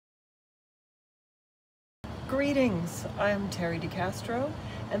Greetings, I'm Terry Castro,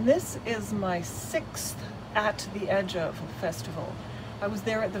 and this is my 6th At the Edge of festival. I was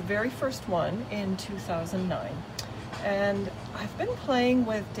there at the very first one in 2009, and I've been playing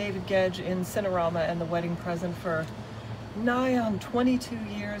with David Gedge in Cinerama and The Wedding Present for nigh on 22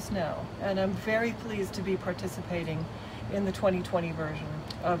 years now, and I'm very pleased to be participating in the 2020 version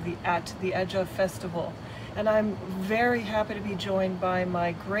of the At the Edge of festival. And I'm very happy to be joined by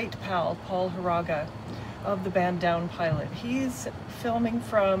my great pal, Paul Haraga, of the band Down Pilot. He's filming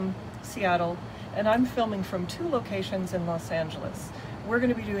from Seattle, and I'm filming from 2 locations in Los Angeles. We're going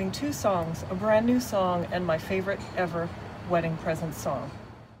to be doing 2 songs, a brand new song and my favorite ever wedding present song.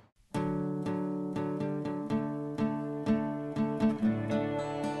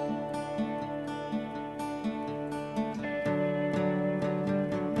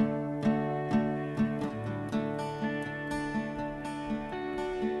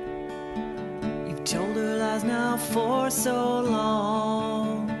 Told her lies now for so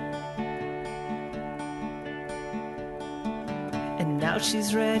long, and now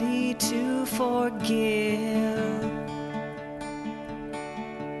she's ready to forgive.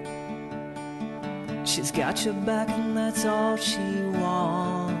 She's got your back and that's all she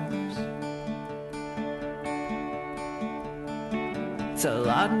wants. It's a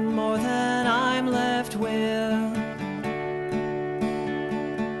lot more than I'm left with.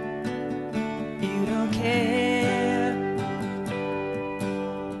 Care.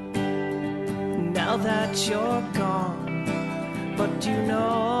 Now that you're gone, but you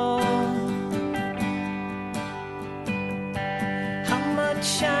know how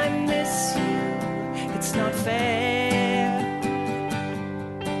much I miss you. It's not fair.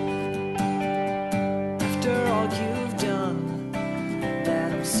 After all you've done,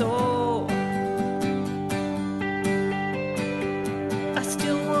 that I'm so, I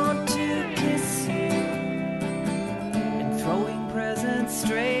still want to kiss you,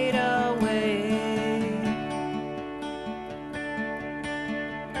 straight away,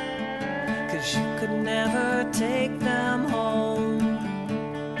 'cause you could never take them home.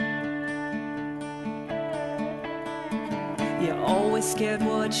 You're always scared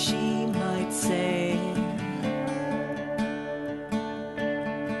what she might say,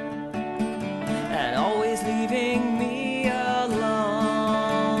 and always leaving me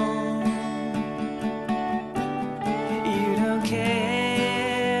alone. You don't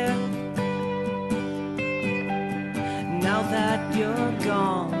care now that you're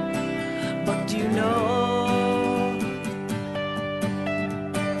gone, but you know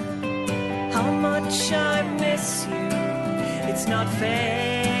how much I miss you. It's not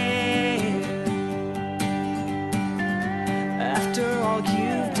fair. After all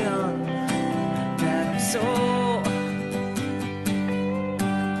you've done, that I'm so,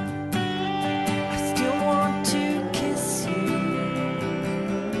 I still want to kiss you.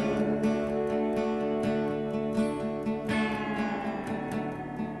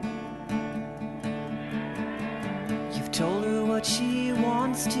 Told her what she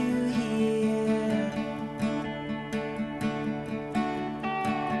wants to hear,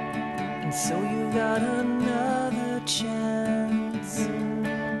 and so you got another chance.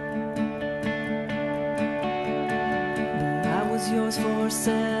 But I was yours for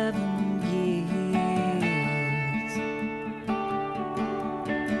 7 years.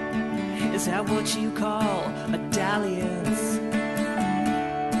 Is that what you call a dalliance?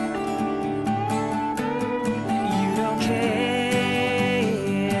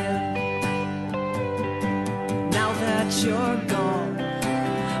 Now that you're gone,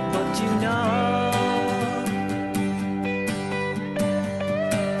 but you know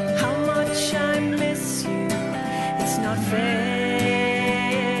how much I miss you. It's not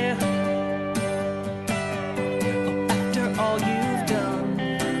fair. After all you've done,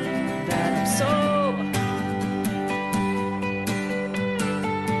 that I'm so,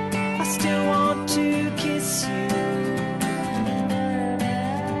 I still want to kiss you.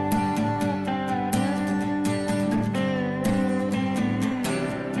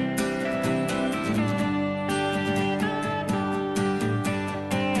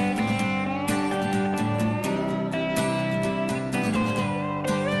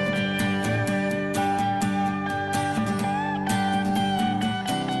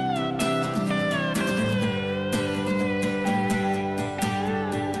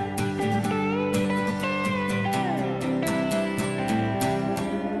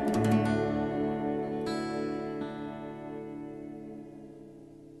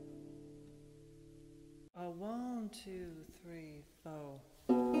 One, two, three, four.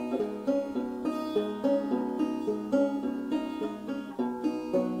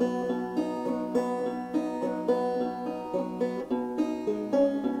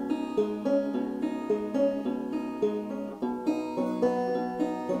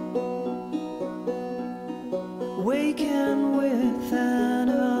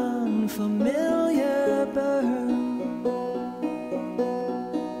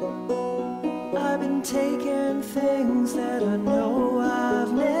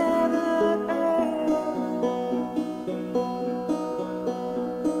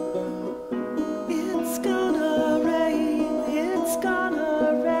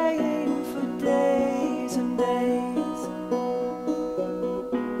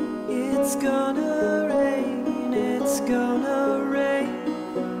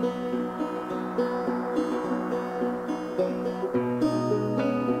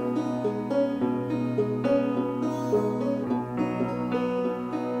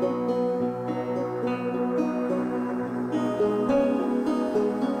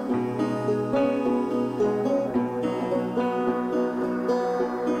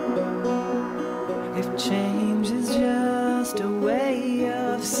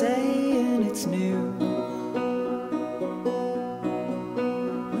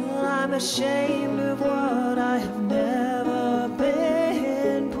 I'm ashamed of what I have never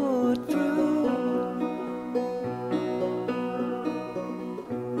been put through.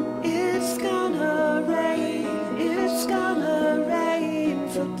 It's gonna rain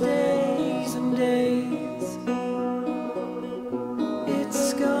for days and days.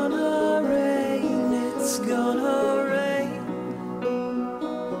 It's gonna rain, it's gonna rain.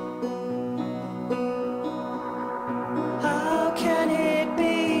 How can it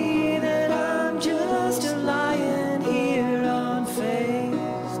be that I'm just lying here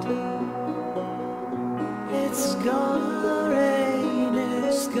unfazed? It's gonna rain,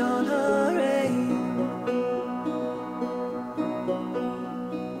 it's gonna rain.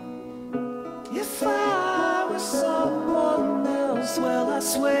 If I was someone else, well, I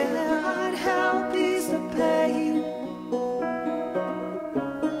swear I'd help ease the pain.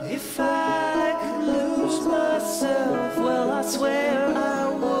 If I could lose myself, well, I swear I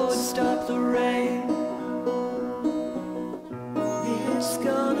would stop the rain.